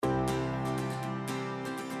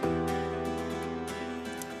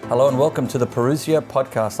Hello and welcome to the Perusia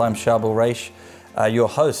podcast. I'm Sharbel Raish, your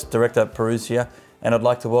host, director at Perusia, and I'd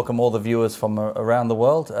like to welcome all the viewers from around the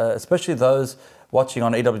world, especially those watching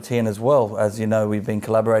on EWTN as well. As you know, we've been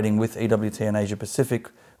collaborating with EWTN Asia Pacific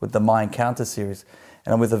with the My Encounter series,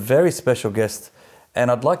 and I'm with a very special guest,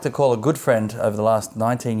 and I'd like to call a good friend over the last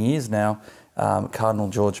 19 years now, Cardinal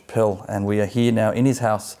George Pell, and we are here now in his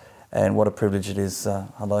house. And what a privilege it is.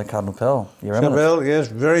 Hello, Cardinal Pell. Sharbel, yes,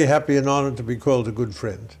 very happy and honoured to be called a good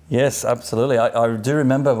friend. Yes, absolutely. I do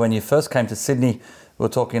remember when you first came to Sydney, we were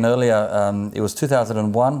talking earlier, it was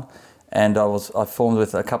 2001, and I formed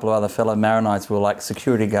with a couple of other fellow Maronites. We were like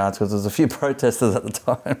security guards because there was a few protesters at the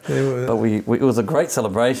time. But it was a great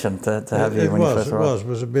celebration to have you when you first arrived. It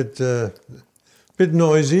was a bit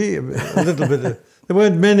noisy, a little bit. There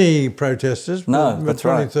weren't many protesters. No, that's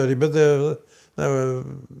 20, right. 30, but they were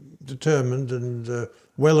determined and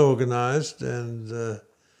well organised and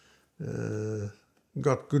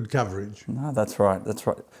got good coverage. No, that's right.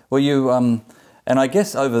 Well, you and I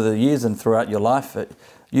guess over the years and throughout your life,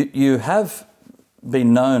 you have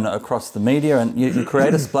been known across the media, and you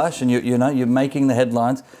create a splash, and you're making the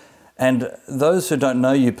headlines. And those who don't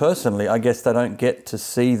know you personally, I guess they don't get to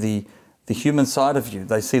see the human side of you.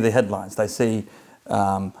 They see the headlines. They see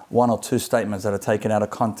one or two statements that are taken out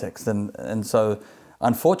of context, and so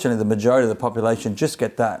unfortunately the majority of the population just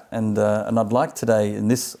get that. And I'd like today in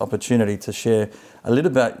this opportunity to share a little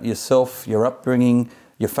about yourself, your upbringing,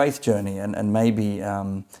 your faith journey, and maybe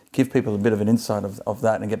give people a bit of an insight of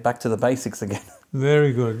that and get back to the basics again.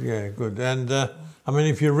 Very good, yeah, good. And I mean,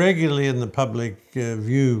 if you're regularly in the public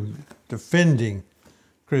view defending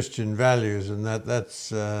Christian values, and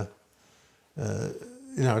that's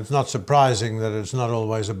it's not surprising that it's not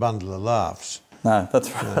always a bundle of laughs. No, that's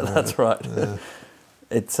right. That's right.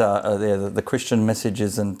 It's the Christian message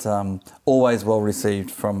isn't always well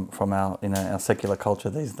received from our our secular culture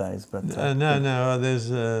these days. But no,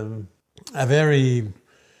 there's a very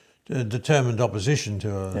determined opposition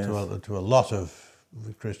to a lot of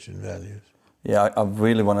the Christian values. Yeah, I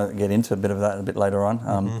really want to get into a bit of that a bit later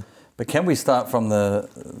on. But can we start from the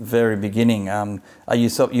very beginning? Are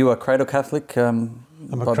you a cradle Catholic? I'm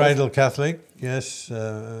a cradle Catholic, yes.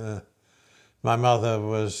 My mother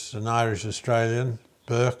was an Irish Australian.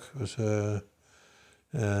 Burke was her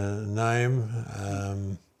name.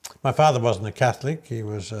 My father wasn't a Catholic. He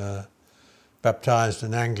was baptised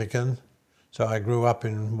an Anglican. So I grew up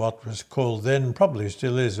in what was called then, probably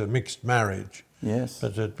still is, a mixed marriage. Yes.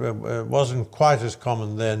 But it wasn't quite as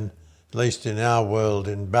common then, at least in our world,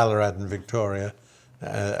 in Ballarat and Victoria,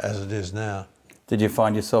 as it is now. Did you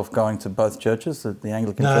find yourself going to both churches, the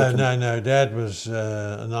Anglican church? No. Dad was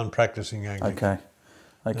a non-practising Anglican.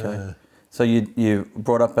 Okay. So you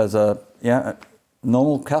brought up as a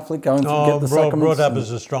normal Catholic, going to get the sacraments? Brought up as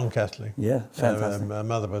a strong Catholic. Yeah, fantastic. My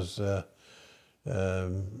mother was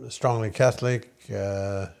strongly Catholic.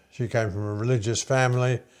 She came from a religious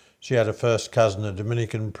family. She had a first cousin, a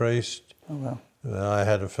Dominican priest. Oh, wow. I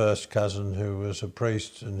had a first cousin who was a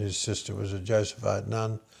priest, and his sister was a Josephite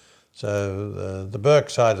nun. So the Burke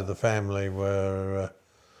side of the family were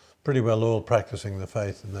pretty well all practising the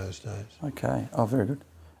faith in those days. Okay. Oh, very good.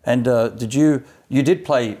 And you did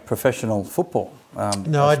play professional football?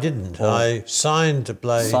 No, I didn't. I signed to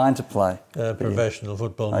play. Professional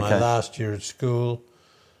football. My last year at school,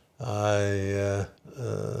 I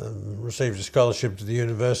received a scholarship to the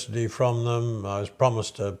university from them. I was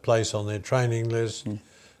promised a place on their training list,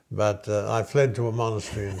 but I fled to a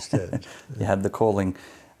monastery instead. You had the calling.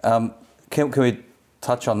 Can we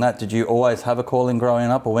touch on that? Did you always have a calling growing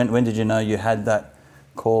up, or when did you know you had that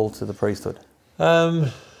call to the priesthood?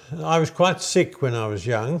 I was quite sick when I was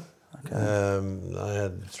young. Okay. I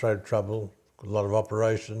had throat trouble, a lot of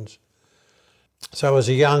operations. So as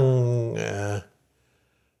a young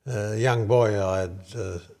boy, I had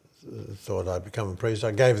thought I'd become a priest.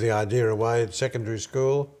 I gave the idea away at secondary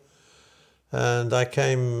school, and I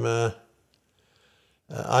came.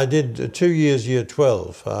 I did 2 years, year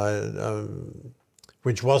 12,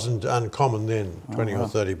 which wasn't uncommon then. 20 or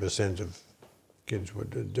 30% of kids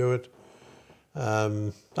would do it.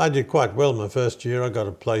 I did quite well my first year. I got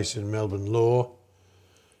a place in Melbourne Law,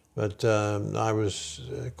 but I was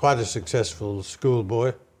quite a successful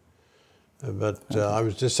schoolboy. But I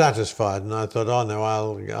was dissatisfied, and I thought, oh no,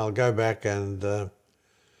 I'll go back and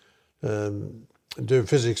do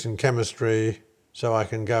physics and chemistry, so I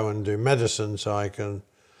can go and do medicine, so I can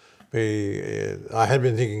be. I had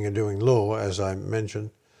been thinking of doing law, as I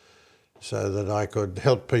mentioned, so that I could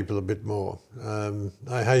help people a bit more.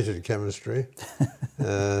 I hated chemistry.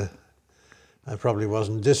 I probably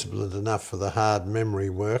wasn't disciplined enough for the hard memory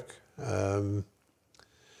work.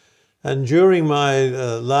 And during my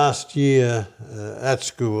last year at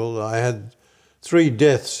school, I had 3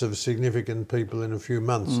 deaths of significant people in a few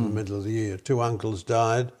months in the middle of the year. 2 uncles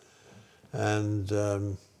died, and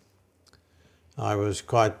I was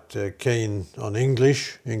quite keen on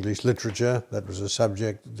English literature. That was a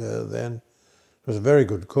subject then. It was a very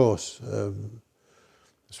good course,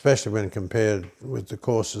 especially when compared with the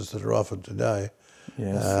courses that are offered today.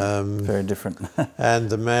 Yes, very different. And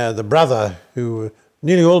the brother who...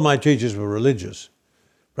 Nearly all my teachers were religious,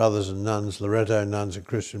 brothers and nuns. Loreto nuns are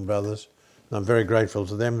Christian brothers, and I'm very grateful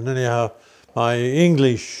to them. And anyhow, my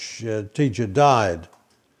English teacher died,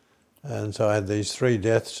 and so I had these 3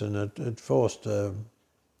 deaths, and it forced a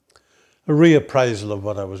reappraisal of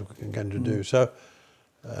what I was going to do. So,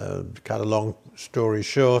 cut a long story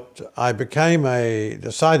short, I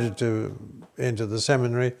decided to enter the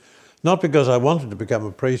seminary, not because I wanted to become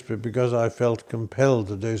a priest, but because I felt compelled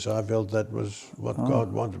to do so. I felt that was what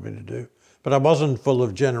God wanted me to do. But I wasn't full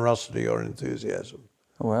of generosity or enthusiasm.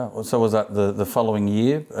 Oh, wow. So was that the following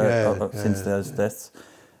year since those deaths?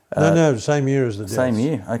 No, same year as the deaths. Same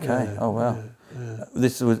year, okay. Yeah, oh, wow. Yeah.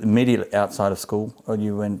 This was immediately outside of school, or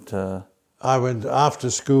you went... I went after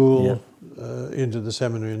school into the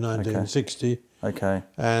seminary in 1960. Okay.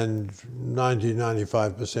 And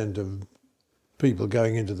 95% of people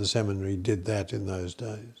going into the seminary did that in those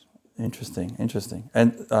days. Interesting.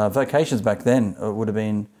 And vocations back then would have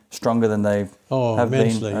been stronger than they have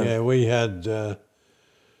immensely, been? Yeah, we had... there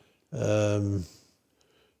was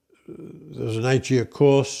an 8-year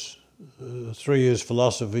course, 3 years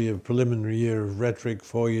philosophy, a preliminary year of rhetoric,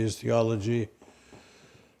 4 years theology.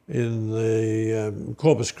 In the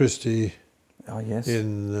Corpus Christi... Oh, yes.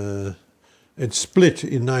 It split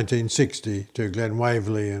in 1960 to Glen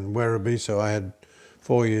Waverley and Werribee, so I had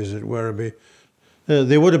 4 years at Werribee.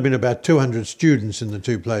 There would have been about 200 students in the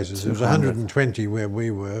 2 places. There was 120 where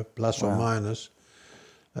we were, plus or minus.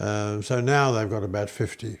 So now they've got about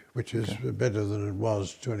 50, which is better than it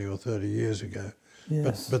was 20 or 30 years ago.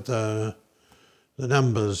 Yes. But the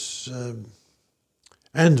numbers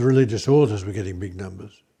and the religious orders were getting big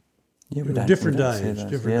numbers. Yeah, different days.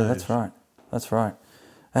 That's right.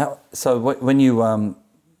 So when you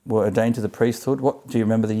were ordained to the priesthood, do you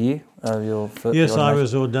remember the year of your first? Yes, I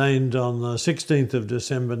was ordained on the 16th of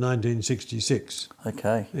December 1966.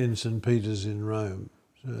 Okay. In St. Peter's in Rome.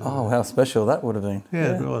 So, how special that would have been.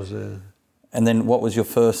 Yeah, it was. And then what was your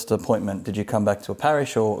first appointment? Did you come back to a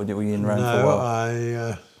parish or were you in Rome for a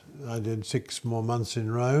while? No, I did 6 more months in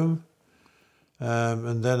Rome.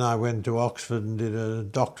 And then I went to Oxford and did a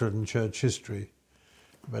doctorate in church history.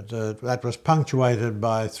 But that was punctuated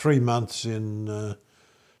by 3 months in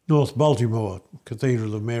North Baltimore,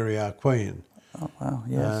 Cathedral of Mary Our Queen. Oh, wow,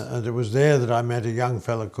 yes. And it was there that I met a young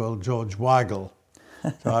fellow called George Weigel.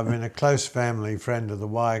 So I've been a close family friend of the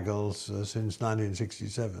Weigels since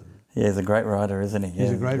 1967. Yeah, he's a great writer, isn't he?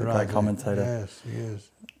 He's a great writer. Great commentator. Yes, he is.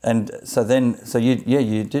 And so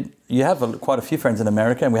you have quite a few friends in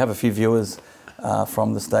America, and we have a few viewers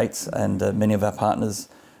from the States and many of our partners.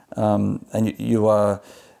 And you are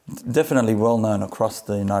definitely well known across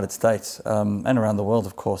the United States and around the world,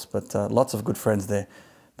 of course, but lots of good friends there.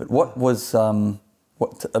 But what was a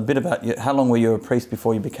bit about you? How long were you a priest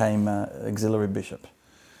before you became auxiliary bishop?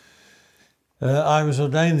 I was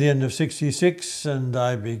ordained the end of '66, and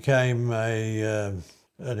I became an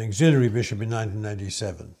auxiliary bishop in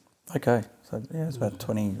 1987. Okay, so yeah, it's about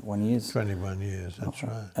 21 years. 21 years, that's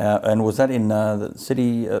right. And was that in the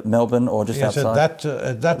city of Melbourne or just outside? At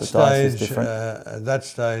that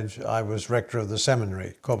stage, I was rector of the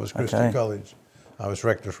seminary, Corpus Christi College. I was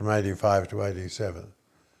rector from 85 to 87.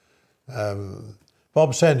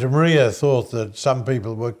 Bob Santamaria thought that some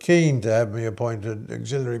people were keen to have me appointed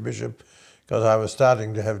auxiliary bishop because I was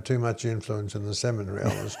starting to have too much influence in the seminary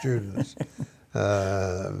on the students.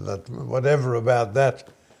 But whatever about that,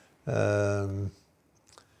 I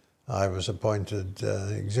was appointed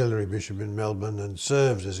auxiliary bishop in Melbourne and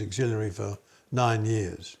served as auxiliary for 9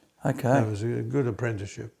 years. Okay. It was a good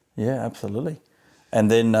apprenticeship. Yeah, absolutely. And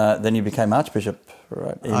then you became archbishop,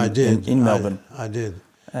 right? I did. In Melbourne. I did.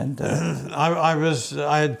 And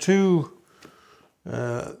I had 2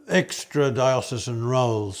 extra diocesan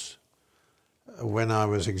roles when I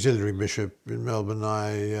was auxiliary bishop in Melbourne.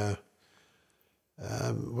 I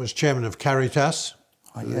was chairman of Caritas,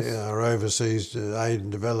 our overseas aid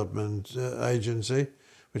and development agency,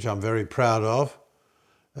 which I'm very proud of.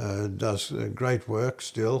 Does great work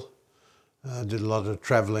still. Did a lot of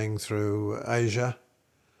travelling through Asia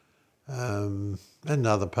and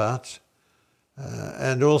other parts.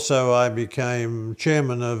 And also I became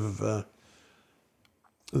chairman of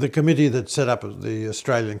the committee that set up the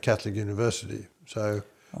Australian Catholic University. So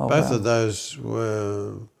Oh, Both wow. of those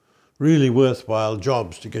were really worthwhile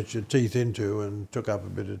jobs to get your teeth into and took up a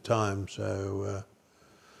bit of time. So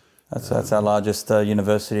That's our largest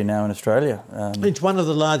university now in Australia. it's one of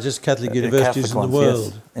the largest Catholic Catholic universities in the ones,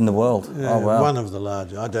 world. yes, in the world. Yeah, Oh, wow. one of the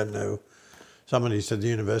largest. I don't know. Somebody said the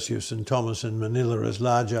University of St Thomas in Manila is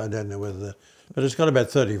larger. I don't know whether, but it's got about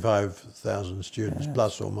 35,000 students,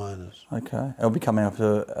 plus or minus. Okay. It'll be coming up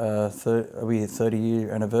to a 30-year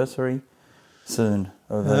anniversary soon.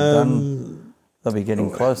 They'll be getting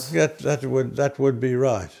close. That would be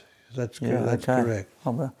right. That's correct.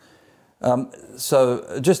 Oh, well. I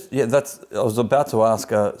was about to ask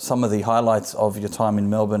some of the highlights of your time in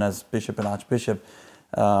Melbourne as Bishop and Archbishop.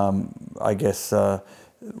 I guess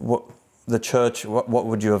what the church, what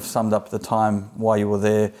would you have summed up at the time while you were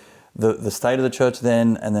there, the state of the church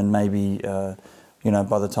then, and then maybe by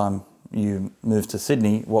the time you moved to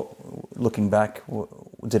Sydney, looking back,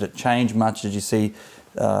 did it change much? Did you see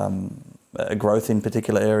a growth in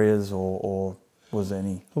particular areas, or was there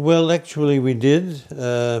any? Well, actually, we did.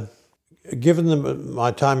 Given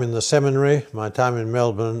my time in the seminary, my time in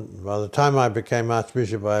Melbourne, by the time I became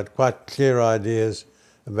Archbishop, I had quite clear ideas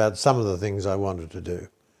about some of the things I wanted to do.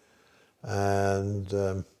 And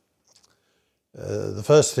the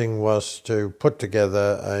first thing was to put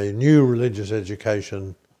together a new religious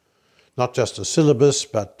education, not just a syllabus,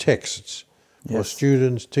 but texts for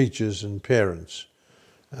students, teachers and parents.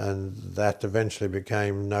 And that eventually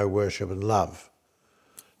became Know, Worship and Love.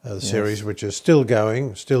 The series, which is still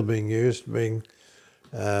going, still being used, being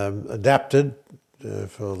adapted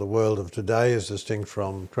for the world of today, as distinct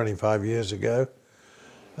from 25 years ago,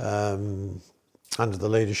 under the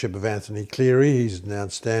leadership of Anthony Cleary. He's an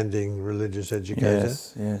outstanding religious educator,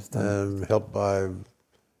 helped by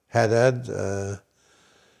Haddad,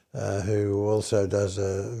 who also does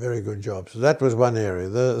a very good job. So that was one area.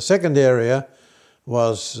 The second area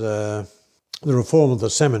was the reform of the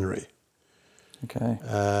seminary. Okay.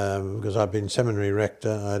 Because I've been seminary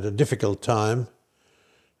rector, I had a difficult time.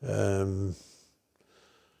 The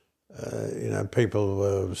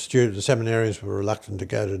seminarians were reluctant to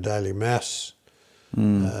go to daily mass.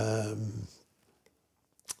 The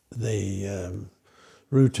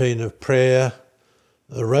routine of prayer,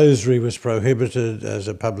 the rosary was prohibited as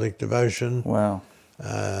a public devotion. Wow.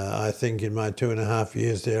 I think in my 2.5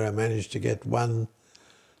 years there, I managed to get one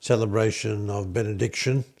celebration of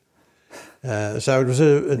benediction. So it was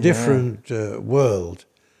a different world,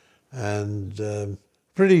 and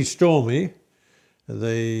pretty stormy.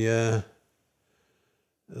 The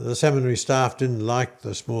seminary staff didn't like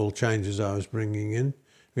the small changes I was bringing in.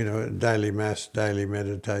 Daily mass, daily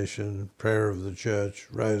meditation, prayer of the church,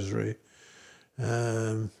 rosary,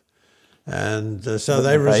 so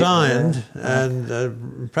they resigned,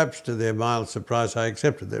 and perhaps to their mild surprise, I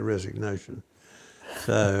accepted their resignation.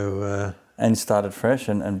 So. And started fresh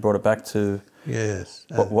and brought it back to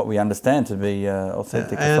what we understand to be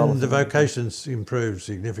authentic Catholicism. And the vocations improved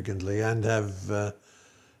significantly, and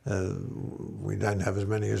we don't have as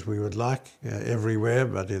many as we would like everywhere,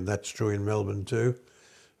 but that's true in Melbourne too.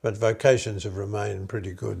 But vocations have remained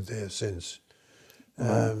pretty good there since.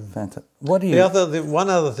 Fantastic. What do you? The one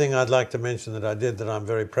other thing I'd like to mention that I did that I'm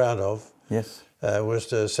very proud of. Yes. Was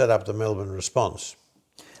to set up the Melbourne Response.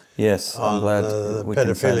 Yes, I'm glad we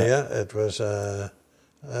can say pedophilia. that. It was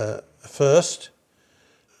first.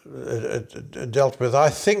 It dealt with, I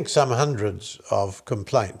think, some hundreds of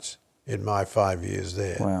complaints in my 5 years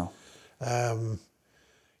there. Wow.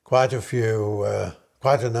 Quite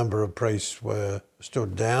a number of priests were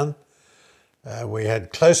stood down. We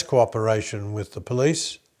had close cooperation with the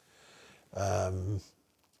police.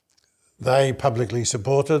 They publicly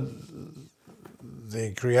supported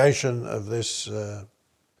the creation of this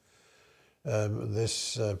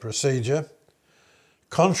procedure.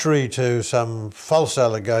 Contrary to some false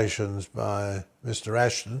allegations by Mr.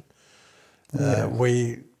 Ashton,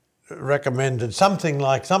 we recommended something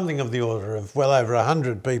of the order of well over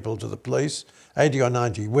 100 people to the police. 80 or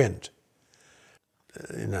 90 went.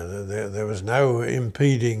 There was no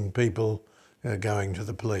impeding people going to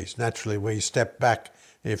the police. Naturally, we stepped back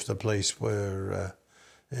if the police were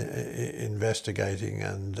investigating.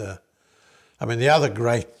 And the other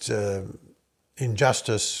great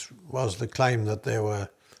injustice was the claim that there were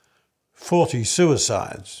 40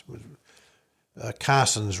 suicides.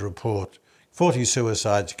 Carson's report, 40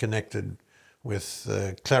 suicides connected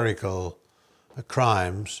with clerical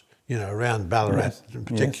crimes, around Ballarat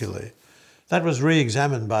particularly. Yes. That was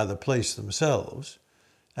re-examined by the police themselves,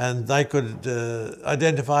 and they could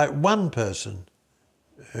identify one person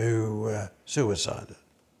who suicided.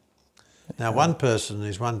 Now, one person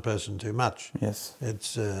is one person too much. Yes.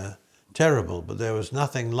 It's terrible, but there was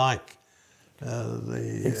nothing like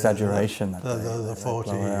the exaggeration the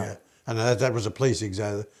 40, and that was a police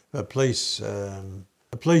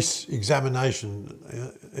examination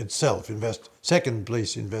itself, second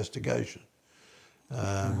police investigation.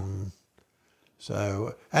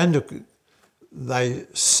 So, and they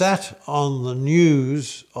sat on the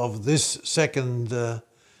news of this second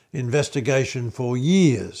investigation for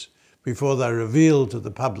years before they revealed to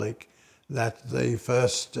the public that the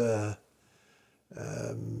first the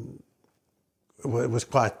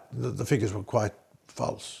figures were quite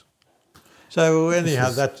false. So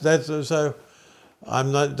anyhow, so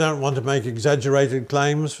don't want to make exaggerated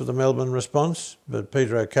claims for the Melbourne response, but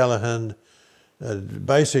Peter O'Callaghan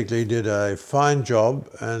basically did a fine job,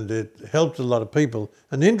 and it helped a lot of people.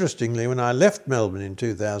 And interestingly, when I left Melbourne in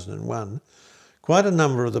 2001, quite a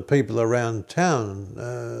number of the people around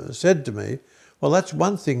town said to me, "Well, that's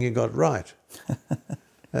one thing you got right."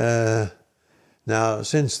 Now,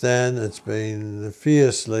 since then, it's been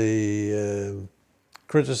fiercely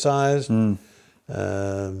criticised. I'm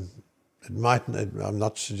not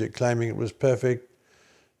claiming it was perfect.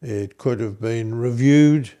 It could have been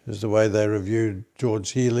reviewed, as the way they reviewed Towards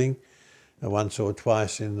Healing once or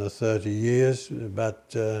twice in the 30 years,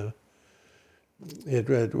 but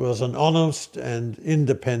it was an honest and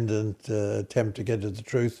independent attempt to get at the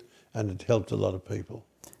truth, and it helped a lot of people.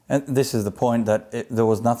 And this is the point that there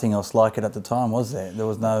was nothing else like it at the time, was there? There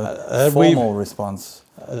was no formal response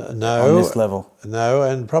on this level. No,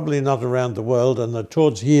 and probably not around the world. And the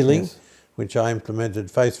Towards Healing, which I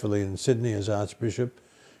implemented faithfully in Sydney as Archbishop,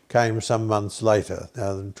 came some months later.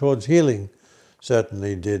 Now, the Towards Healing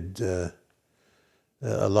certainly did a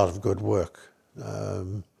lot of good work.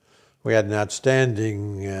 We had an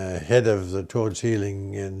outstanding head of the Towards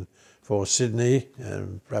Healing for Sydney,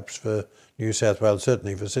 and perhaps for New South Wales,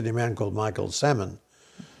 certainly for Sydney, a man called Michael Salmon.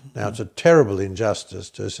 Now, it's a terrible injustice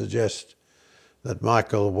to suggest that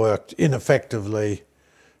Michael worked ineffectively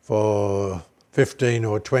for 15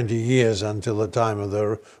 or 20 years until the time of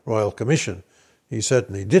the Royal Commission. He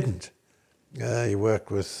certainly didn't. He worked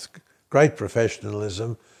with great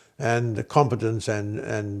professionalism and competence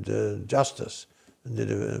and justice, and did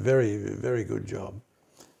a very, very good job.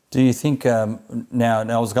 Do you think, now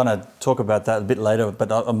I was going to talk about that a bit later,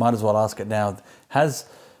 but I might as well ask it now.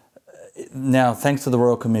 Now, thanks to the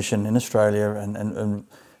Royal Commission in Australia and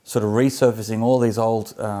sort of resurfacing all these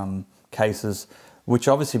old cases, which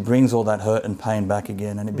obviously brings all that hurt and pain back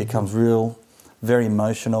again, and it becomes real, very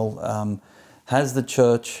emotional. Has the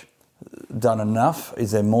church done enough?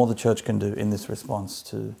 Is there more the church can do in this response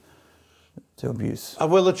to abuse?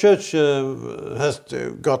 Well, the church has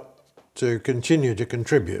got to continue to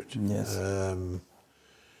contribute. Yes.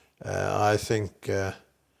 I think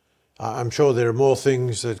I'm sure there are more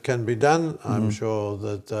things that can be done. I'm sure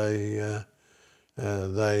that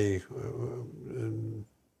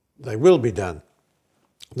they will be done.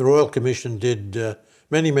 The Royal Commission did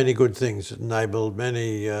many, many good things. It enabled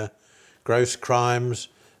many gross crimes,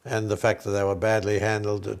 and the fact that they were badly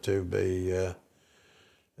handled to be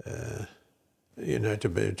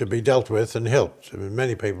dealt with and helped. I mean,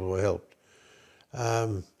 many people were helped.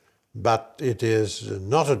 But it is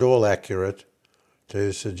not at all accurate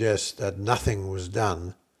to suggest that nothing was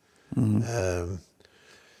done.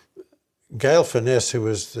 Gail Furness, who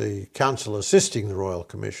was the counsel assisting the Royal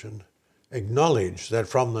Commission, acknowledged that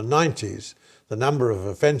from the 90s, the number of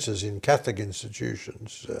offences in Catholic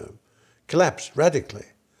institutions collapsed radically.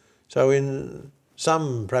 So in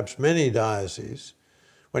some, perhaps many dioceses,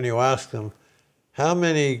 when you ask them, how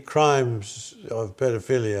many crimes of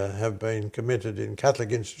pedophilia have been committed in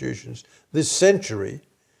Catholic institutions this century?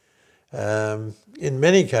 In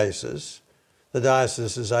many cases, the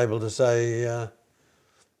diocese is able to say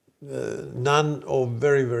none or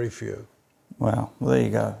very, very few. Wow, well, there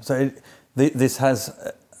you go. So this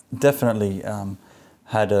has definitely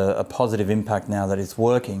had a positive impact now that it's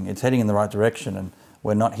working. It's heading in the right direction, and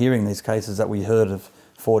we're not hearing these cases that we heard of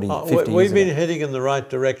 40, 50 years ago. We've been heading in the right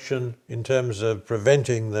direction in terms of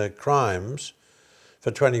preventing the crimes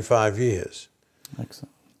for 25 years.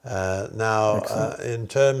 Excellent. In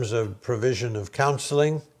terms of provision of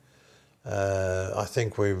counselling, I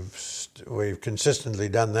think we've consistently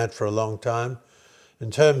done that for a long time.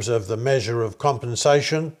 In terms of the measure of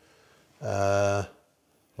compensation, well,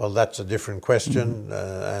 that's a different question,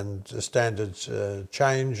 and the standards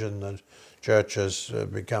change, and the church has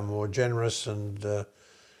become more generous, and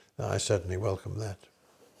I certainly welcome that.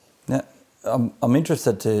 Now, I'm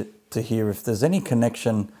interested to hear if there's any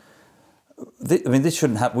connection. I mean, this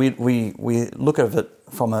shouldn't happen. We look at it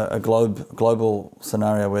from a global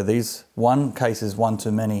scenario where one case is one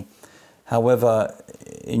too many. However,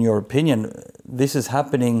 in your opinion, this is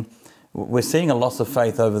happening? We're seeing a loss of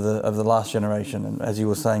faith over the last generation, and as you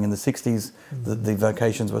were saying, in the 60s, the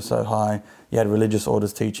vocations were so high. You had religious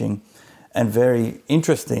orders teaching, and very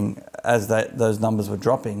interesting as those numbers were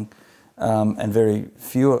dropping, and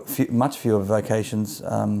much fewer vocations,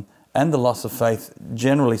 and the loss of faith,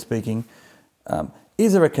 generally speaking.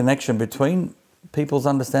 Is there a connection between people's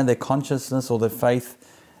understand their consciousness or their faith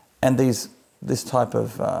and this type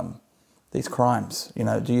of these crimes?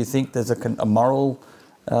 Do you think there's a moral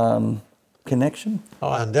connection?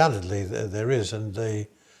 Oh, undoubtedly there is, and the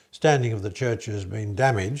standing of the church has been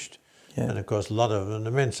damaged, and of course an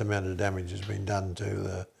immense amount of damage has been done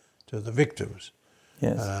to the victims.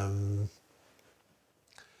 Yes.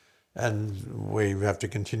 And we have to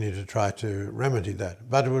continue to try to remedy that.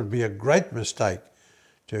 But it would be a great mistake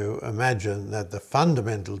to imagine that the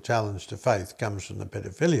fundamental challenge to faith comes from the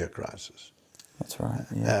pedophilia crisis. That's right.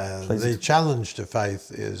 Yeah. The challenge to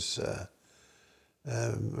faith is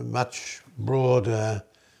much broader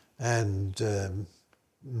and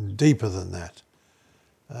deeper than that.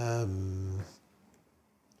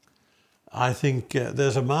 I think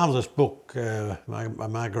there's a marvellous book by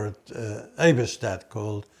Margaret Eberstadt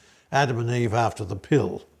called Adam and Eve After the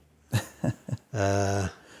Pill.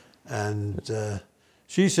 And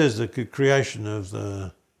she says that the creation of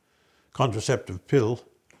the contraceptive pill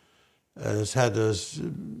has had as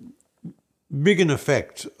big an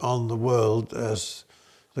effect on the world as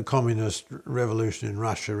the communist revolution in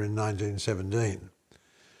Russia in 1917.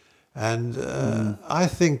 And I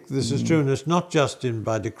think this is true, and it's not just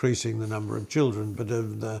by decreasing the number of children, but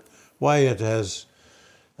of the way it has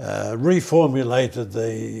reformulated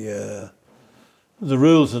the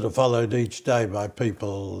rules that are followed each day by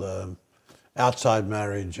people outside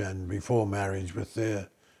marriage and before marriage with their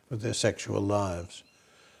sexual lives.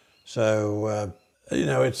 So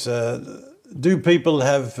it's do people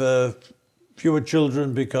have fewer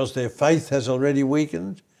children because their faith has already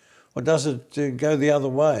weakened, or does it go the other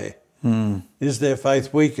way? Is their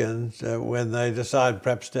faith weakened when they decide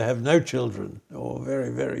perhaps to have no children or very,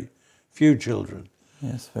 very few children?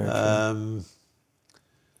 Yes, very true.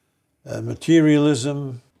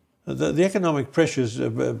 Materialism, the economic pressures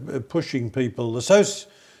are pushing people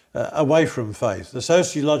away from faith. The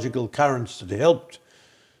sociological currents that helped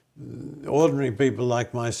ordinary people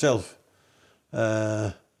like myself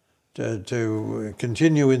to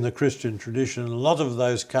continue in the Christian tradition, a lot of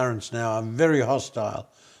those currents now are very hostile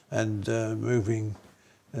and moving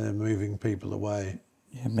people away.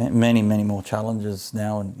 Yeah, many more challenges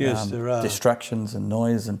now, and yes, there are distractions and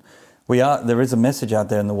noise, and there is a message out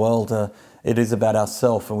there in the world. It is about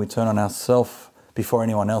ourself, and we turn on ourself before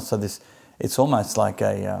anyone else. So it's almost like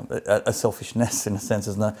a selfishness in a sense.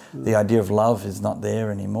 The idea of love is not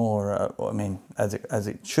there anymore. As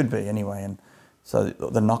it should be anyway. And so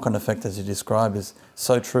the knock-on effect, as you describe, is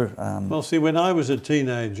so true. Well, see, when I was a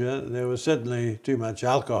teenager, there was certainly too much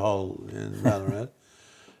alcohol in Ballarat,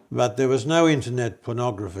 but there was no internet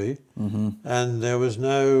pornography, and there was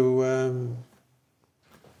no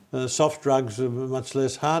soft drugs, much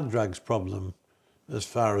less hard drugs problem, as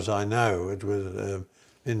far as I know. It was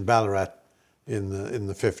in Ballarat in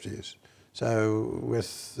the 50s. So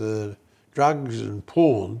with drugs and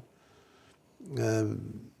porn,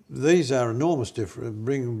 these are enormous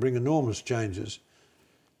bring enormous changes,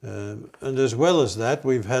 and as well as that,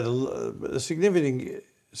 we've had a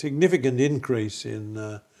significant increase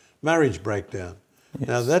in marriage breakdown. Yes.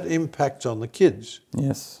 Now that impacts on the kids.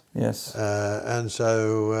 Yes. And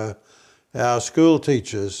so our school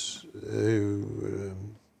teachers, who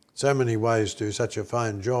so many ways do such a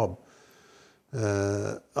fine job,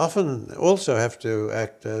 often also have to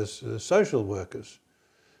act as social workers,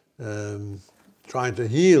 trying to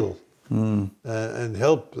heal and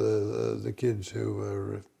help the kids who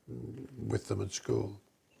are with them at school.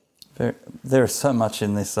 There is so much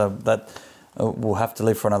in this that we'll have to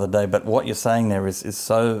leave for another day, but what you're saying there is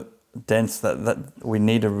so dense that we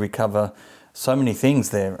need to recover so many things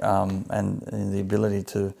there, and the ability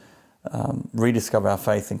to rediscover our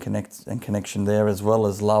faith and connection there, as well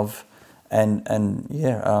as love and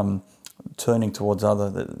turning towards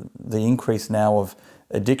the increase now of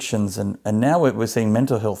addictions, and now we're seeing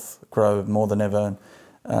mental health grow more than ever.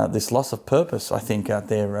 This loss of purpose, I think, out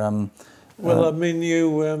there.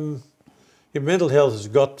 Your mental health has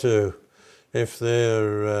got to, if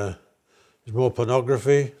there's more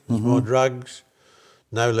pornography, there's more drugs,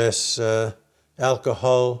 no less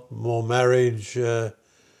alcohol, more marriage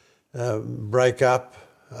breakup,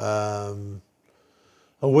 a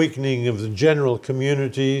weakening of the general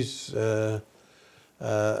communities,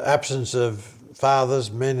 absence of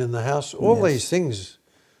fathers, men in the house. All these things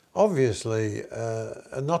obviously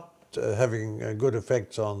are not having good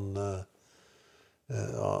effects on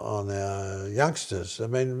our youngsters. I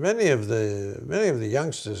mean, many of the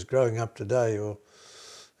youngsters growing up today, or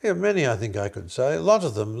many, I think I could say, a lot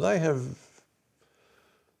of them,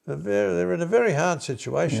 they're in a very hard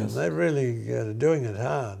situation. Yes. They're really doing it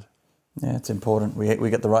hard. Yeah, it's important. We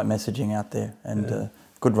get the right messaging out there and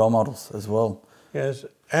good role models as well. Yes,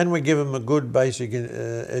 and we give them a good basic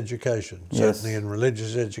education, certainly in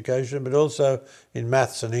religious education, but also in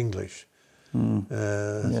maths and English.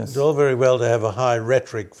 It's all very well to have a high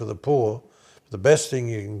rhetoric for the poor. The best thing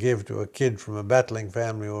you can give to a kid from a battling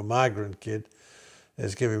family or a migrant kid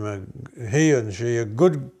is give him he and she a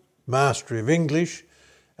good mastery of English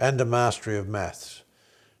and a mastery of maths.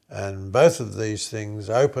 And both of these things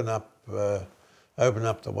open up the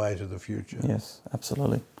way to the future. Yes,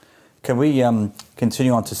 absolutely. Can we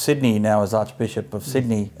continue on to Sydney now as Archbishop of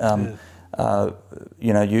Sydney? I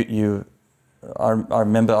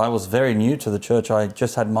remember I was very new to the church. I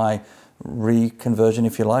just had my reconversion,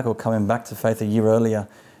 if you like, or coming back to faith a year earlier,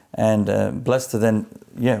 and blessed to then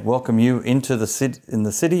welcome you into the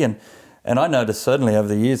city. And I noticed certainly over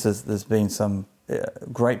the years there's been some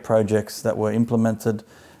great projects that were implemented.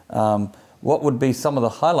 What would be some of the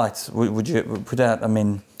highlights would you put out,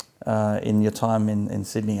 in your time in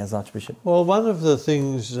Sydney as Archbishop? Well, one of the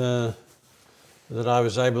things that I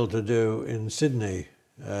was able to do in Sydney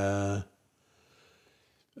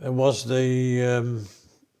was the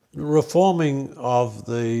reforming of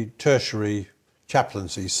the tertiary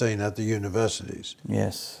chaplaincy scene at the universities.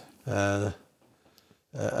 Yes. A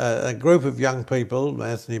group of young people,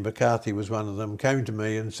 Anthony McCarthy was one of them, came to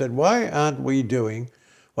me and said, why aren't we doing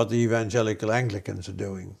what the evangelical Anglicans are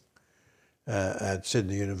doing at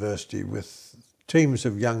Sydney University with teams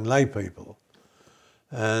of young lay people?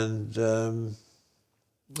 And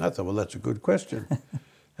I thought, well, that's a good question.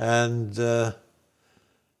 And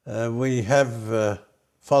we have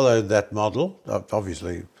followed that model,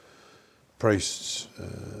 obviously priests,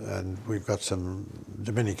 and we've got some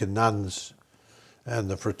Dominican nuns and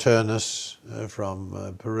the fraternists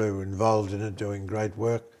from Peru involved in it, doing great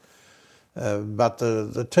work. But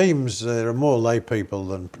the teams, there are more lay people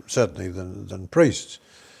than priests.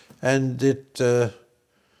 And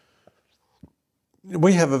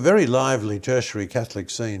we have a very lively tertiary Catholic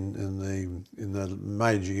scene in the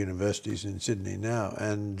major universities in Sydney now,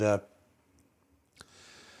 and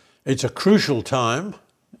it's a crucial time.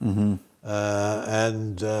 Mm-hmm.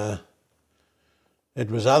 And it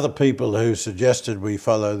was other people who suggested we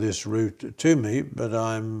follow this route to me, but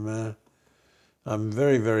I'm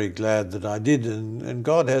very, very glad that I did, and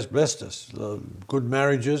God has blessed us. Good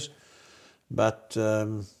marriages, but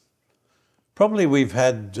probably we've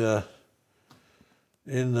had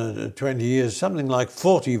in the 20 years something like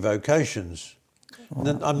 40 vocations.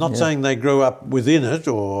 Oh, I'm not saying they grew up within it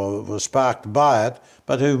or were sparked by it,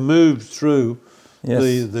 but who moved through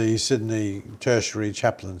the Sydney tertiary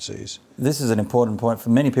chaplaincies. This is an important point for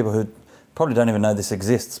many people who probably don't even know this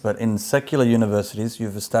exists, but in secular universities,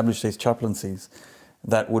 you've established these chaplaincies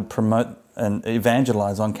that would promote and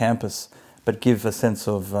evangelise on campus, but give a sense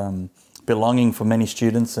of belonging for many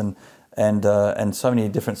students and so many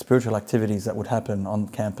different spiritual activities that would happen on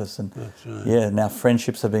campus. And that's right. Now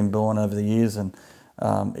friendships have been born over the years, and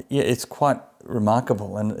it's quite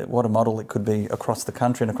remarkable. And what a model it could be across the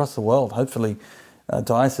country and across the world. Hopefully,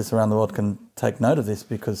 dioceses around the world can take note of this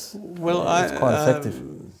because it's quite effective.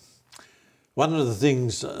 One of the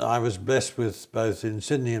things I was blessed with both in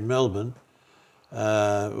Sydney and Melbourne,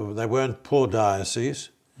 they weren't poor dioceses,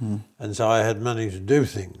 and so I had money to do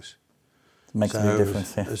things. It makes a big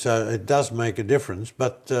difference, yeah. So it does make a difference,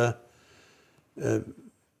 but the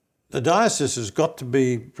diocese has got to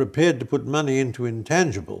be prepared to put money into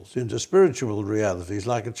intangibles, into spiritual realities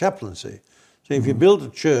like a chaplaincy. So if you build a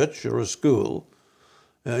church or a school,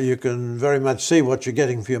 you can very much see what you're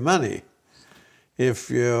getting for your money. If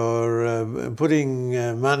you're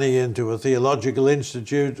putting money into a theological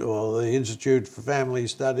institute or the Institute for Family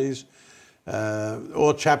Studies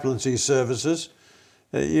or chaplaincy services,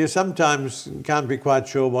 you sometimes can't be quite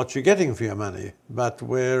sure what you're getting for your money. But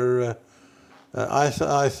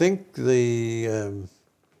I think the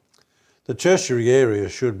tertiary area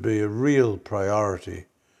should be a real priority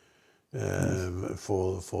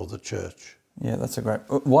for the church. Yeah, that's a great...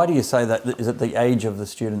 Why do you say that? Is it the age of the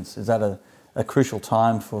students? Is that a crucial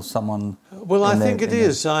time for someone? Well, I think it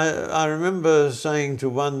is. I remember saying to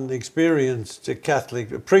one experienced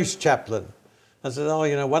Catholic, a priest chaplain, I said,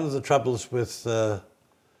 one of the troubles with the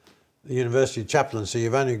university chaplaincy,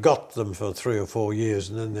 you've only got them for 3 or 4 years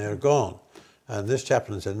and then they're gone. And this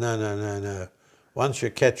chaplain said, no. once you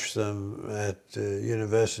catch them at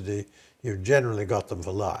university, you've generally got them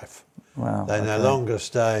for life. Wow. They no longer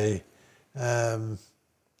stay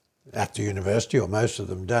after university, or most of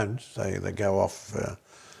them don't. They go off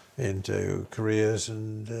into careers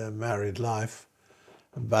and married life.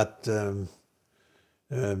 But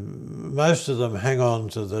most of them hang on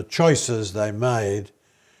to the choices they made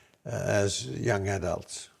as young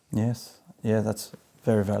adults. Yes, yeah, that's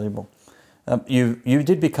very valuable. You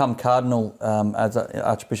did become Cardinal as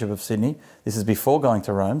Archbishop of Sydney. This is before going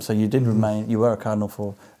to Rome, so you did remain. You were a Cardinal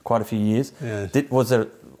for quite a few years. Yes. Was there,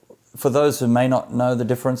 for those who may not know the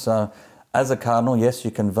difference, as a Cardinal, yes,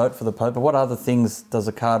 you can vote for the Pope, but what other things does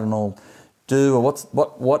a Cardinal do, or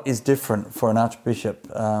what is different for an Archbishop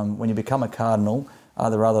when you become a Cardinal? Are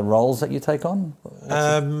there other roles that you take on?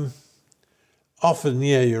 Often,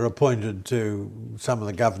 yeah, you're appointed to some of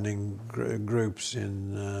the governing groups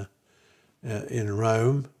in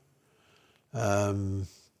Rome.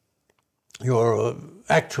 You're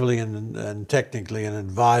actually and technically an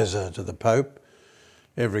advisor to the Pope.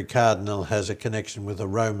 Every cardinal has a connection with the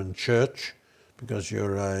Roman Church, because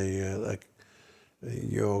as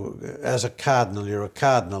a cardinal, you're a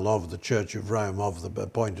cardinal of the Church of Rome,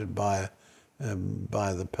 appointed by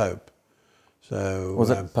the Pope. So was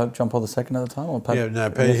it Pope John Paul II at the time, or Pope? Yeah, no,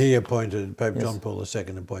 he appointed Pope John Paul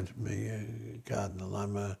II appointed me cardinal.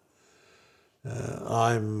 I'm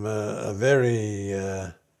a very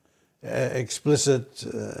explicit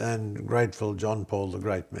and grateful John Paul the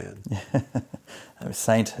Great man.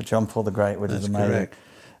 Saint John Paul the Great, which That's is amazing. correct.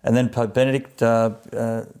 And then Pope Benedict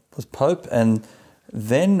was Pope, and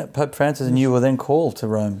then Pope Francis and you were then called to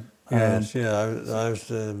Rome. Yes, I was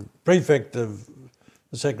the prefect of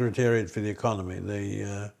the Secretariat for the Economy.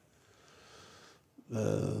 The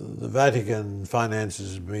Vatican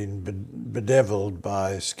finances have been bedeviled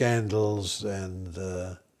by scandals and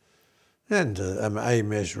a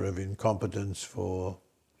measure of incompetence for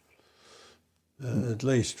at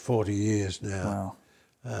least 40 years now.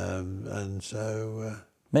 Wow. And so...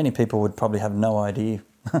 many people would probably have no idea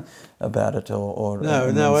about it, or no,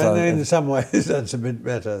 in some ways that's a bit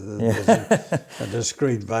better. There's a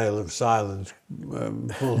discreet veil of silence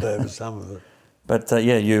pulled over some of it. But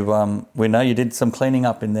we know you did some cleaning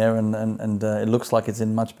up in there, and it looks like it's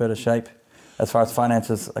in much better shape as far as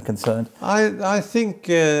finances are concerned. I think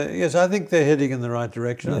yes, I think they're heading in the right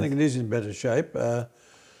direction. Yes. I think it is in better shape.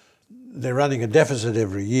 They're running a deficit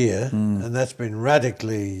every year, and that's been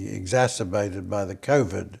radically exacerbated by the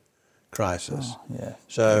COVID crisis. Oh, yeah.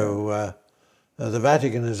 So the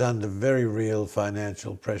Vatican is under very real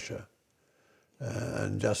financial pressure.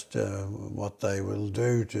 And just what they will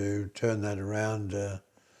do to turn that around,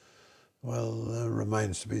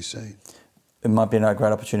 remains to be seen. It might be a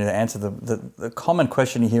great opportunity to answer the common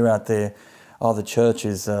question you hear out there. Oh, the church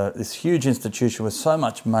is this huge institution with so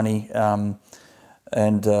much money, and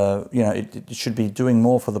it should be doing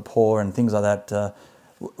more for the poor and things like that.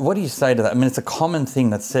 What do you say to that? I mean, it's a common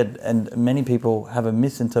thing that's said, and many people have a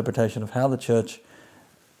misinterpretation of how the church,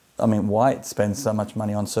 why it spends so much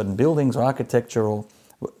money on certain buildings or architecture, or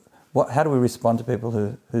how do we respond to people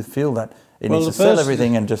who feel that it needs to sell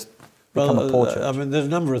everything and just become a poor church? There's a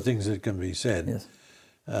number of things that can be said. Yes.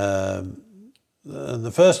 And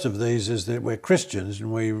the first of these is that we're Christians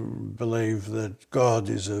and we believe that God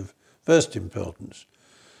is of first importance.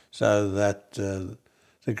 So that the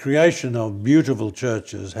creation of beautiful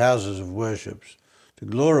churches, houses of worship, to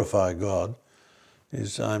glorify God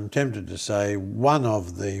is, I'm tempted to say, one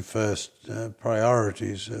of the first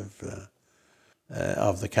priorities of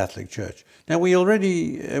the Catholic Church. Now we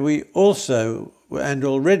also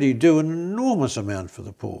do an enormous amount for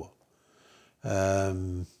the poor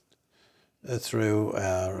through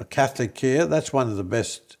our Catholic Care. That's one of the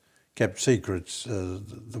best kept secrets,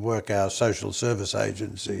 the work our social service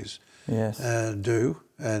agencies do,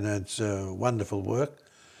 and it's wonderful work.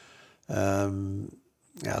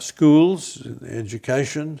 Our schools,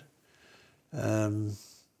 education,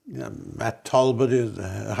 Matt Talbot is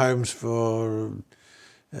homes for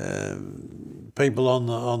people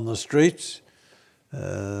on the streets.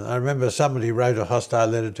 I remember somebody wrote a hostile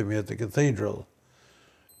letter to me at the cathedral,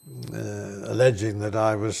 alleging that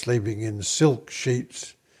I was sleeping in silk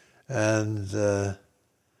sheets, and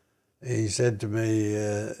he said to me,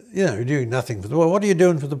 you're doing nothing for the poor. What are you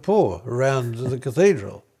doing for the poor around the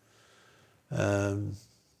cathedral? And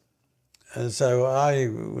so I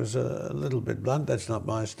was a little bit blunt. That's not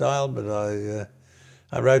my style, but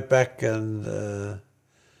I wrote back, and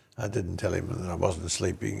I didn't tell him that I wasn't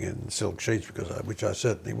sleeping in silk sheets, which I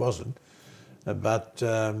certainly wasn't. But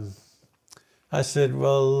I said,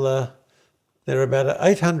 well, there are about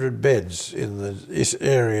 800 beds in this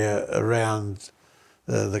area around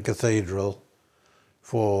the cathedral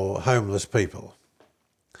for homeless people.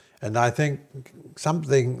 And I think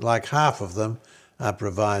something like half of them are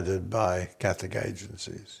provided by Catholic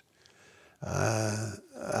agencies.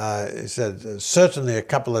 I said certainly a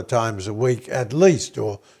couple of times a week at least,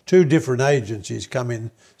 or 2 different agencies come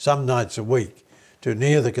in some nights a week to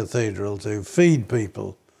near the cathedral to feed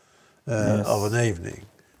people of an evening.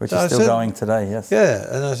 Which So is still going today, yes.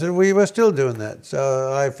 Yeah, and I said, we were still doing that.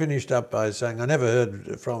 So I finished up by saying, I never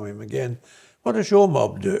heard from him again, what does your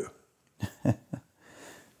mob do?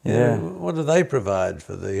 Yeah. What do they provide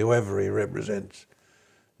for whoever he represents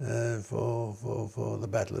for the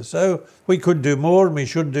battlers? So we could do more and we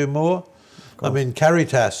should do more. I mean,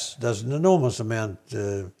 Caritas does an enormous amount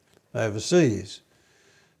overseas.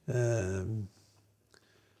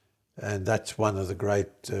 And that's one of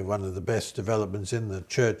the best developments in the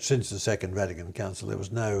church since the Second Vatican Council. There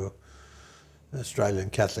was no Australian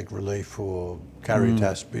Catholic relief or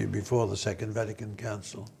Caritas before the Second Vatican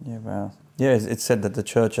Council. Yeah, wow. Yeah, it's said that the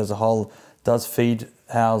church as a whole does feed,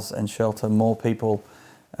 house and shelter more people,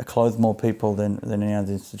 clothe more people than any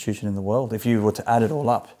other institution in the world, if you were to add it all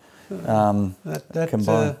up, combined.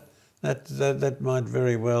 That might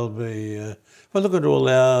very well be... well, look at all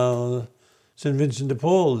our St Vincent de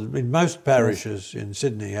Paul. I mean, most parishes in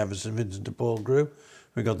Sydney have a St Vincent de Paul group.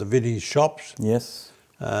 We've got the Vinnie's shops. Yes.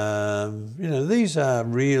 These are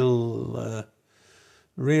real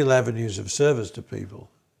avenues of service to people.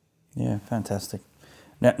 Yeah, fantastic.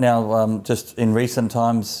 Now, just in recent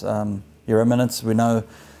times, Your Eminence, we know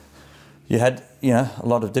you had, a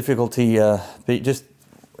lot of difficulty just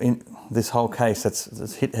in this whole case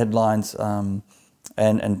that's hit headlines, and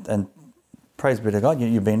praise be to God,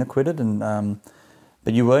 you've been acquitted,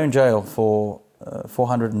 but you were in jail for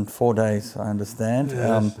 404 days, I understand.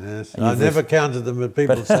 Yes. I never counted them, but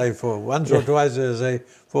people say once or twice they say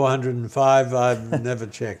 405. I've never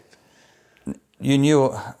checked. You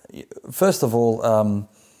knew, first of all,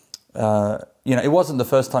 it wasn't the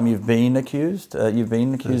first time you've been accused. You've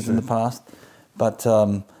been accused in the past, but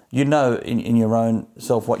in your own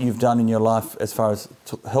self what you've done in your life as far as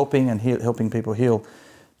helping and helping people heal.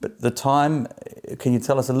 But the time, can you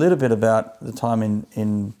tell us a little bit about the time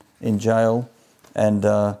in jail, and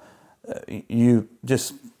you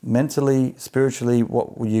just mentally, spiritually,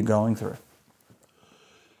 what were you going through?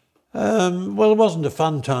 Well, it wasn't a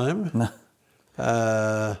fun time. No.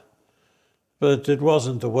 But it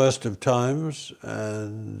wasn't the worst of times,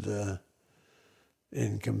 and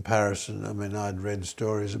in comparison, I mean, I'd read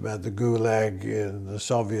stories about the Gulag in the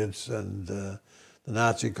Soviets and the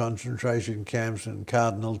Nazi concentration camps and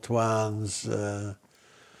Cardinal Twans,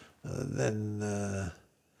 then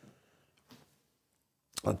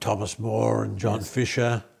Thomas More and John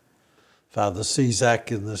Fisher, Father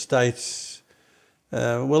Cizak in the States.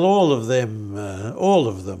 Well, all of them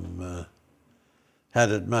had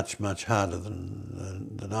it much, much harder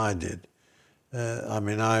than I did. I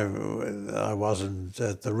mean, I wasn't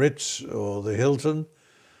at the Ritz or the Hilton,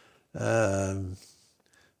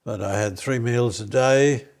 but I had 3 meals a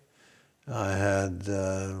day. I had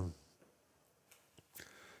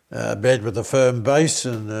a bed with a firm base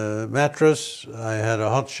and a mattress. I had a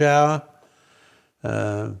hot shower.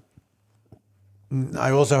 I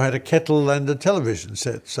also had a kettle and a television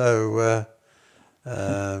set. So.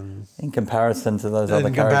 In comparison to those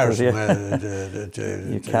other characters, you're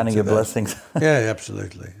counting your blessings. Yeah,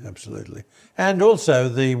 absolutely. And also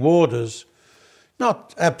the warders,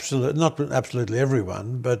 not absolutely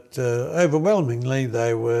everyone, but overwhelmingly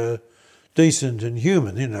they were decent and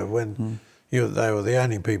human. When they were the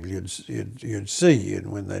only people you'd see,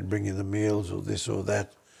 and when they'd bring you the meals or this or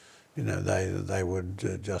that, they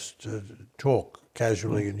would just talk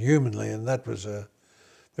casually and humanly, and that was a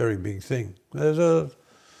very big thing. There's a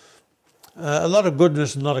lot of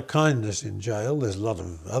goodness and a lot of kindness in jail. There's a lot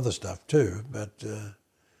of other stuff too, but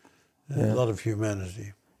a lot of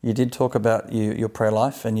humanity. You did talk about your prayer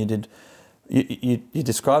life, and you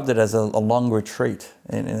described it as a long retreat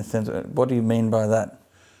in a sense. What do you mean by that?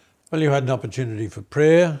 Well, you had an opportunity for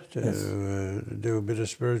prayer, to do a bit of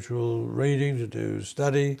spiritual reading, to do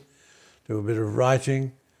study, do a bit of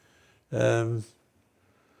writing.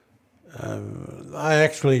 I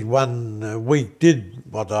actually one week did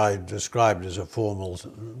what I described as a formal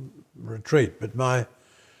retreat, but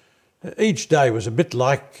each day was a bit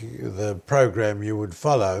like the program you would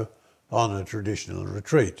follow on a traditional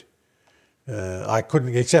retreat. I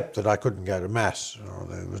couldn't, except that I couldn't go to Mass, or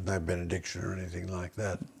there was no benediction or anything like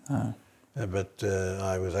that. Oh. But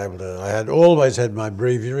I was able to, I had always had my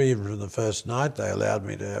breviary, even from the first night. They allowed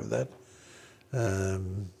me to have that.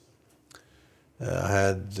 I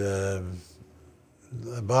had a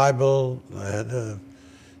Bible, I had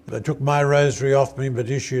They took my rosary off me, but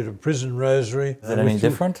issued a prison rosary. Is it any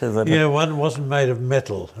different? Yeah, one wasn't made of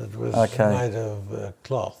metal. It was Okay. made of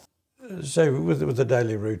cloth. So with the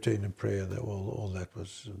daily routine of prayer, all that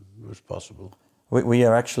was possible. We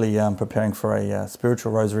are actually preparing for a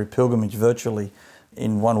spiritual rosary pilgrimage virtually.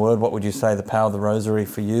 In one word, what would you say the power of the rosary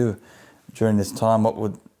for you during this time? What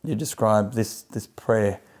would you describe this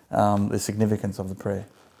prayer, the significance of the prayer?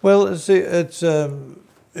 Well, see, it's a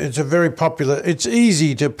very popular. It's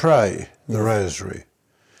easy to pray the rosary.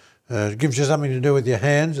 It gives you something to do with your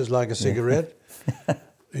hands. It's like a cigarette. Yeah.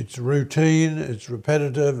 It's routine. It's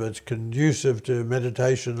repetitive. It's conducive to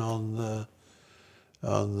meditation on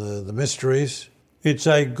the mysteries. It's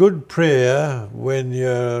a good prayer when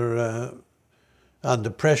you're under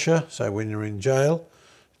pressure. So when you're in jail,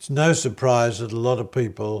 it's no surprise that a lot of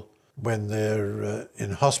people, when they're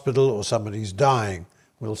in hospital or somebody's dying,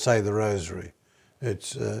 will say the rosary.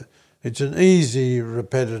 It's an easy,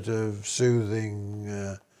 repetitive,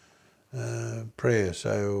 soothing prayer.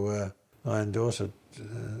 So I endorse it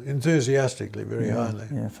enthusiastically, very highly.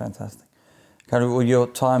 Yeah, fantastic. Cardinal, your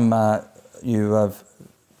time, how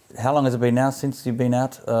long has it been now since you've been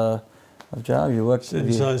out of jail? You worked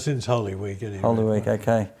since Holy Week, anyway. Holy Week,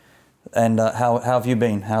 okay. And how have you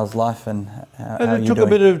been? How's life and how are you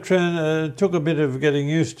doing? Took a bit of getting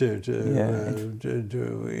used to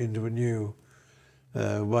into a new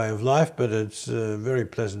way of life, but it's very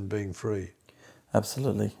pleasant being free.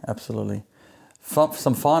 Absolutely, absolutely.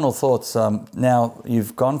 Some final thoughts. Now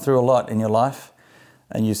you've gone through a lot in your life,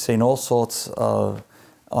 and you've seen all sorts of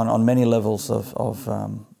on many levels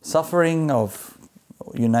of suffering, of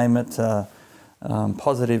you name it,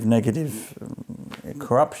 positive, negative,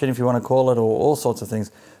 corruption, if you want to call it, or all sorts of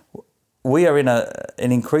things. We are in an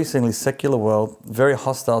increasingly secular world, very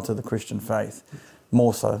hostile to the Christian faith,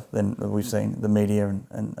 more so than we've seen the media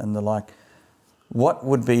and the like. What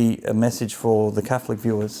would be a message for the Catholic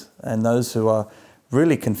viewers and those who are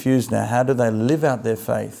really confused now? How do they live out their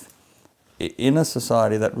faith in a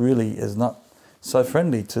society that really is not so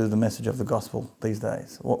friendly to the message of the gospel these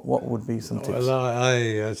days? What would be some tips? Well,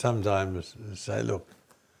 I sometimes say, look,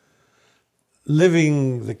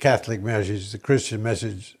 living the Catholic message, the Christian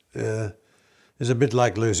message, is a bit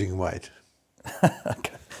like losing weight.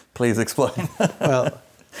 Okay. Please explain. Well,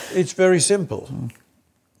 it's very simple.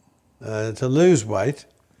 To lose weight,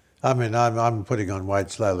 I mean, I'm putting on weight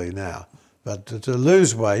slowly now, but to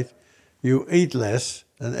lose weight, you eat less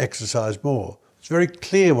and exercise more. It's very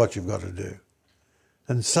clear what you've got to do.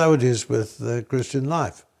 And so it is with the Christian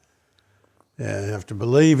life. You have to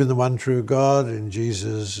believe in the one true God, in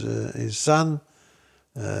Jesus, his Son.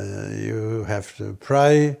 You have to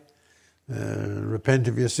pray, repent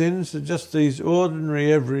of your sins. They're just these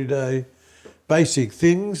ordinary, everyday, basic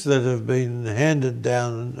things that have been handed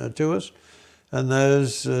down to us. And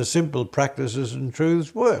those simple practices and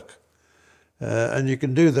truths work. And you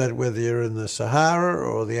can do that whether you're in the Sahara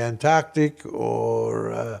or the Antarctic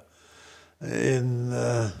or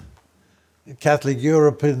in Catholic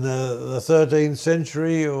Europe in the 13th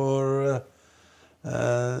century or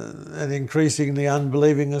an increasingly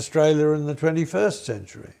unbelieving Australia in the 21st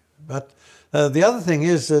century. But the other thing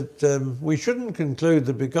is that we shouldn't conclude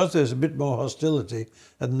that because there's a bit more hostility,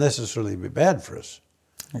 it'll necessarily be bad for us.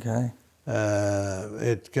 Okay.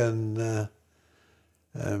 It can...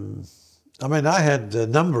 I mean, I had a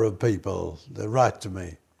number of people that write to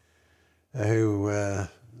me who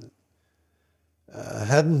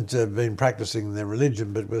hadn't been practicing their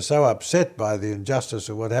religion but were so upset by the injustice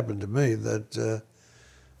of what happened to me that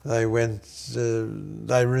they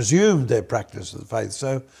resumed their practice of the faith.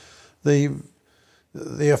 So the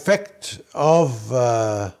effect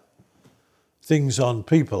of things on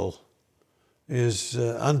people is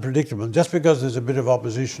unpredictable. And just because there's a bit of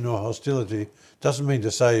opposition or hostility doesn't mean to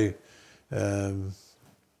say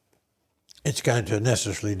it's going to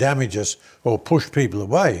necessarily damage us or push people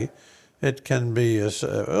away. It can be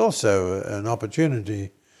also an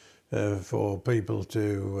opportunity for people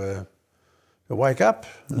to wake up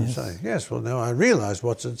and say, yes, well, now I realise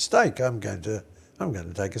what's at stake. I'm going to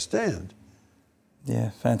take a stand.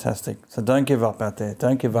 Yeah, fantastic. So don't give up out there.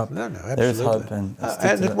 Don't give up. No, absolutely. There is hope. And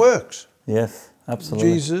it works. Yes,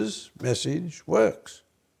 absolutely. Jesus' message works.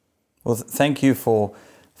 Well, thank you for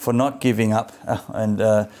not giving up and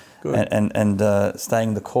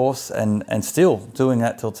staying the course and still doing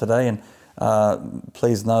that till today. And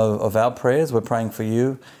please know of our prayers. We're praying for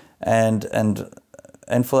you and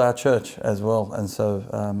for our church as well. And so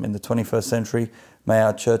in the 21st century, may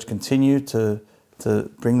our church continue to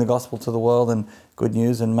bring the gospel to the world and good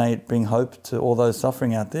news, and may it bring hope to all those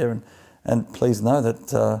suffering out there. And please know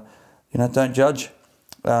that don't judge.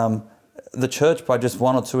 the church by just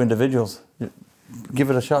one or two individuals. Give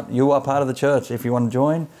it a shot. You are part of the church if you want to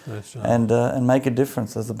join. That's right. And make a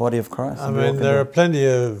difference as the body of Christ. I mean, there are plenty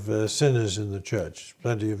of sinners in the church,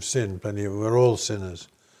 plenty of sin, we're all sinners.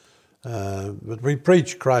 But we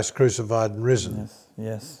preach Christ crucified and risen.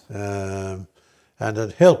 Yes. And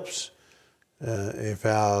it helps if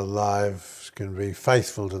our lives can be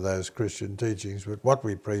faithful to those Christian teachings. But what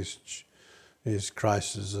we preach is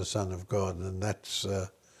Christ as the Son of God. And that's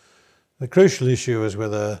the crucial issue, is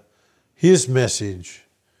whether his message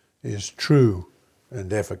is true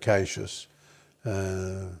and efficacious.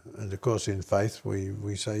 And of course, in faith,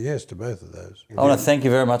 we say yes to both of those. I want to thank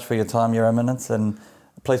you very much for your time, Your Eminence, and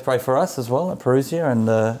please pray for us as well at Perusia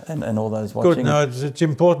and all those watching. Good. No, it's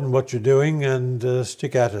important what you're doing, and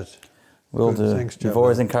stick at it. Will do. Thanks, Joe. You've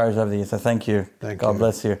always encouraged over the years, so thank you. God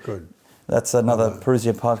bless you. Good. That's another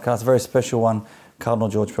Perusia podcast, a very special one, Cardinal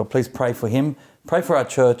George Pell. Please pray for him, pray for our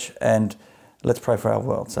church, and let's pray for our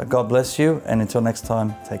world. So God bless you, and until next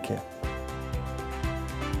time, take care.